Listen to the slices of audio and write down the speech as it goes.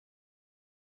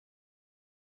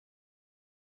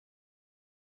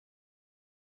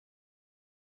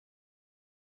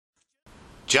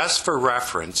Just for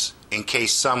reference, in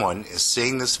case someone is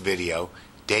seeing this video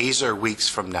days or weeks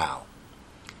from now,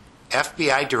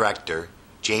 FBI Director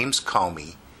James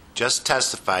Comey just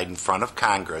testified in front of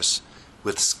Congress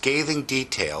with scathing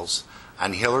details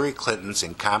on Hillary Clinton's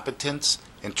incompetence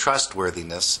and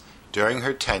trustworthiness during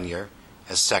her tenure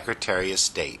as Secretary of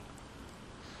State.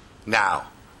 Now,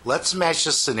 let's match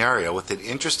this scenario with an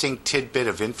interesting tidbit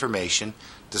of information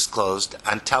disclosed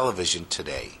on television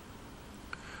today.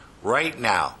 Right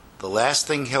now, the last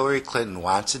thing Hillary Clinton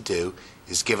wants to do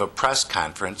is give a press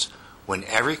conference when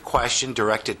every question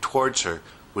directed towards her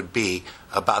would be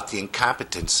about the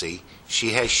incompetency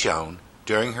she has shown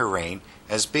during her reign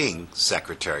as being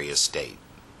Secretary of State.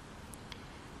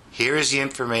 Here is the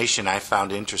information I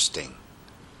found interesting.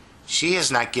 She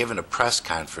has not given a press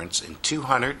conference in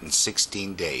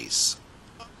 216 days.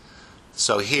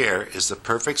 So here is the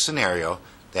perfect scenario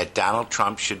that Donald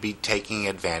Trump should be taking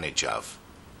advantage of.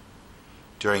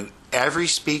 During every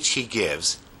speech he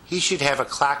gives, he should have a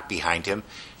clock behind him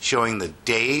showing the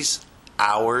days,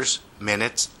 hours,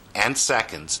 minutes, and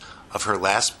seconds of her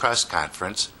last press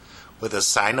conference with a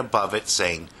sign above it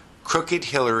saying, "Crooked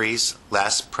Hillary's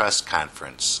last press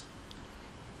conference."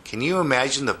 Can you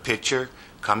imagine the picture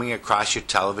coming across your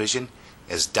television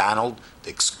as Donald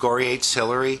excoriates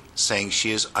Hillary, saying she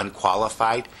is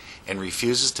unqualified and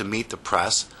refuses to meet the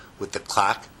press with the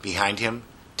clock behind him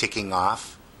ticking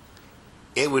off?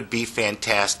 It would be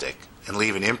fantastic and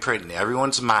leave an imprint in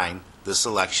everyone's mind this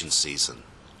election season.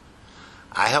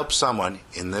 I hope someone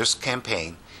in this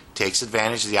campaign takes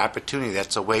advantage of the opportunity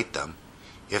that's await them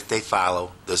if they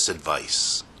follow this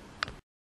advice.